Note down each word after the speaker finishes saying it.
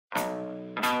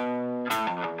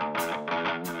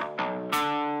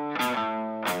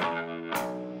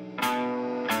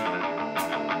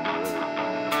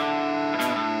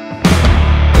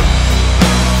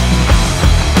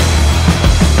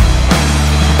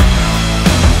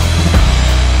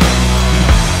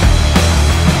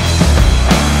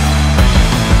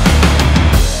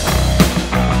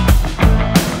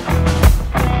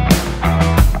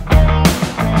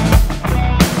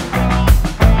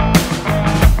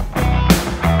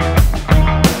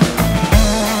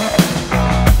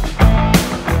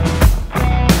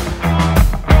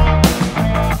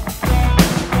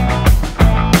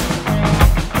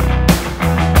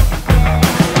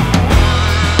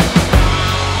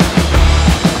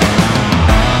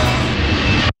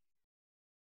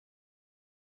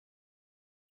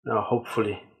Now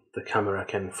hopefully the camera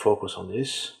can focus on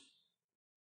this.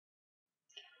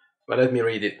 But let me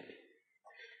read it.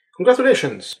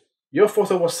 Congratulations! Your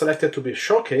photo was selected to be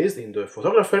showcased in the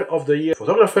Photographer of the Year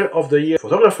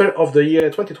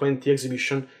 2020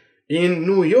 exhibition in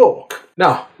New York.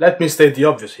 Now, let me state the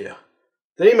obvious here.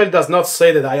 The email does not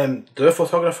say that I am the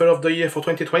Photographer of the Year for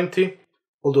 2020,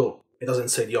 although it doesn't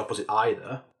say the opposite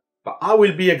either. But I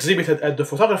will be exhibited at the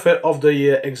Photographer of the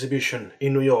Year exhibition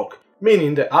in New York,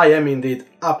 meaning that I am indeed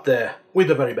up there with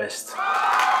the very best.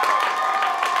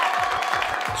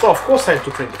 So of course I had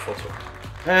to print the photo.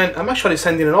 And I'm actually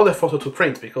sending another photo to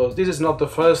print because this is not the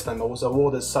first time I was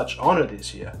awarded such honor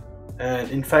this year.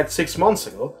 And in fact 6 months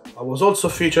ago, I was also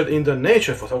featured in the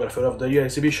Nature Photographer of the Year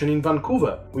exhibition in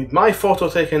Vancouver, with my photo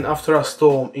taken after a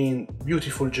storm in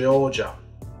beautiful Georgia.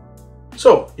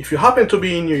 So, if you happen to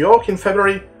be in New York in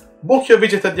February, book your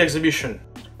visit at the exhibition.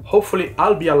 Hopefully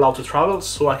I'll be allowed to travel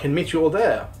so I can meet you all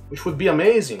there, which would be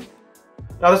amazing.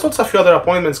 Now there's lots of few other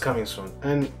appointments coming soon,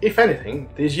 and if anything,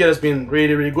 this year has been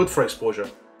really good for exposure,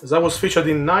 as I was featured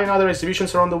in 9 other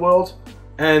exhibitions around the world,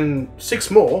 and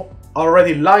 6 more are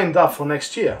already lined up for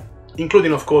next year,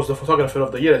 including of course the Photographer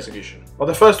of the Year exhibition. But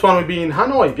the first one will be in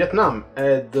Hanoi, Vietnam,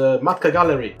 at the Matka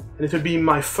Gallery, and it will be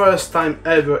my first time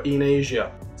ever in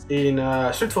Asia, in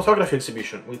a street photography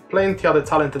exhibition, with plenty other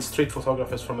talented street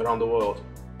photographers from around the world.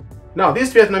 Now,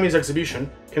 this Vietnamese exhibition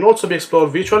can also be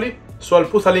explored virtually, so I'll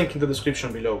put a link in the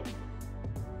description below.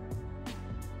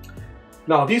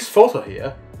 Now, this photo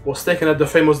here was taken at the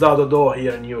famous Dado Door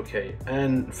here in UK,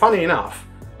 and funny enough,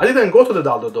 I didn't go to the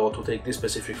Dado Door to take this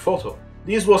specific photo.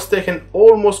 This was taken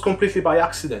almost completely by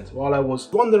accident while I was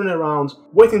wandering around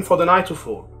waiting for the night to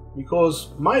fall,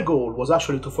 because my goal was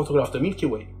actually to photograph the Milky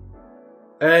Way.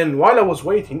 And while I was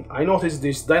waiting, I noticed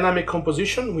this dynamic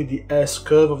composition with the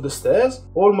S-curve of the stairs,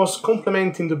 almost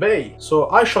complementing the bay. So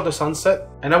I shot the sunset,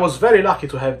 and I was very lucky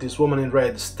to have this woman in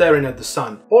red staring at the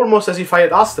sun, almost as if I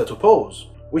had asked her to pose,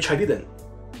 which I didn't.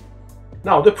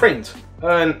 Now, the print.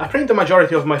 And I print the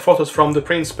majority of my photos from the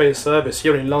Print Space service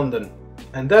here in London,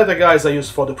 and they're the guys I use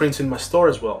for the prints in my store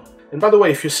as well. And by the way,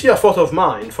 if you see a photo of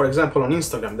mine, for example on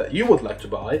Instagram, that you would like to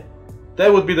buy, they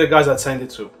would be the guys I'd send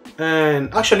it to.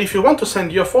 And actually, if you want to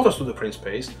send your photos to the print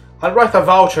space, I'll write a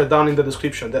voucher down in the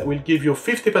description that will give you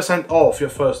 50% off your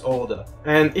first order.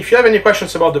 And if you have any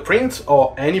questions about the print,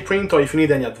 or any print, or if you need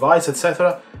any advice,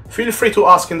 etc., feel free to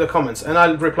ask in the comments and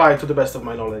I'll reply to the best of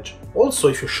my knowledge. Also,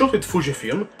 if you shoot with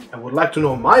Fujifilm and would like to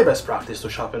know my best practice to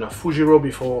sharpen a Fuji roll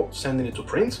before sending it to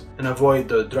print and avoid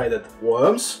the dreaded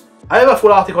worms, I have a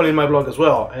full article in my blog as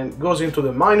well, and goes into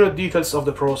the minor details of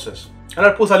the process. And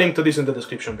I'll put a link to this in the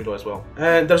description below as well.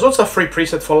 And there's also a free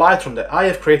preset for Lightroom that I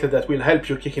have created that will help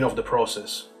you kicking off the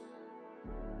process.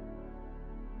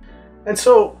 And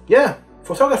so, yeah,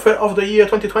 Photographer of the Year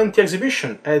 2020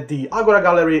 exhibition at the Agora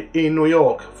Gallery in New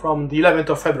York from the 11th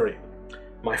of February.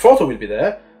 My photo will be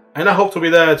there, and I hope to be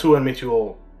there too and meet you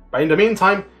all. But in the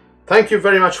meantime, thank you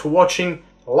very much for watching,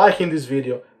 liking this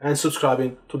video, and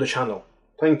subscribing to the channel.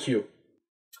 Thank you.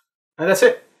 And that's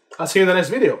it. I'll see you in the next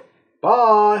video.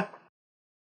 Bye!